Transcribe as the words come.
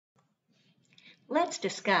Let's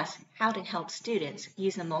discuss how to help students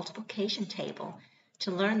use a multiplication table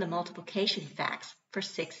to learn the multiplication facts for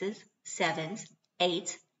 6s, 7s,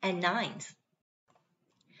 8s, and 9s.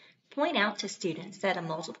 Point out to students that a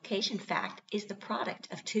multiplication fact is the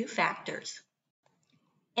product of two factors.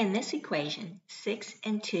 In this equation, 6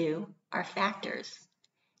 and 2 are factors.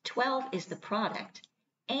 12 is the product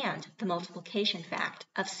and the multiplication fact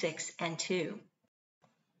of 6 and 2.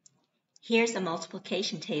 Here's a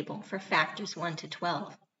multiplication table for factors 1 to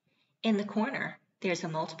 12. In the corner, there's a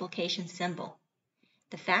multiplication symbol.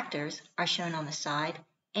 The factors are shown on the side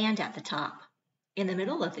and at the top. In the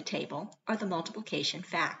middle of the table are the multiplication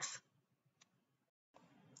facts.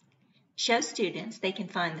 Show students they can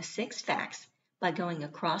find the 6 facts by going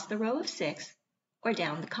across the row of 6 or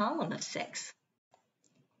down the column of 6.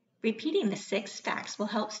 Repeating the 6 facts will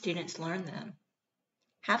help students learn them.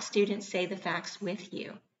 Have students say the facts with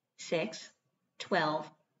you. 6,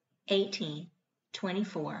 12, 18,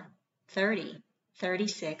 24, 30,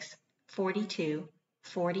 36, 42,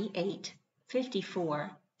 48,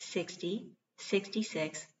 54, 60,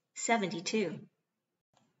 66, 72.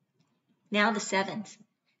 Now the 7s.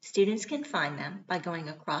 Students can find them by going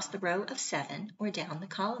across the row of 7 or down the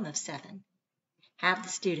column of 7. Have the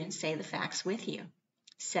students say the facts with you.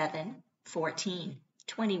 7, 14,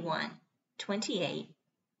 21, 28,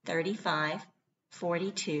 35,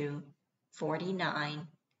 42, 49,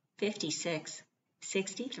 56,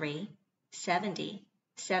 63, 70,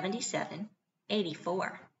 77,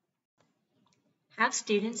 84. Have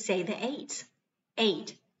students say the 8s.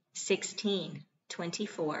 8, 16,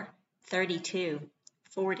 24, 32,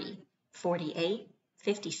 40, 48,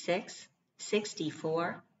 56,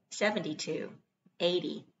 64, 72,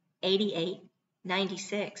 80, 88,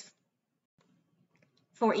 96.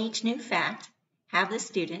 For each new fact, have the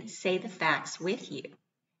students say the facts with you.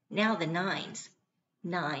 Now the 9s.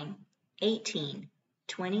 9, 18,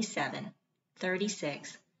 27,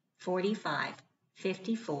 36, 45,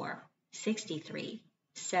 54, 63,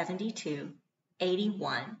 72,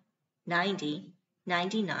 81, 90,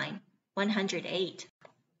 99, 108.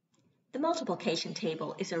 The multiplication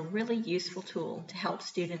table is a really useful tool to help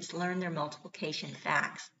students learn their multiplication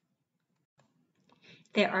facts.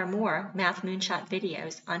 There are more Math Moonshot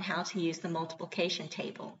videos on how to use the multiplication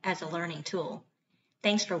table as a learning tool.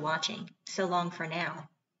 Thanks for watching. So long for now.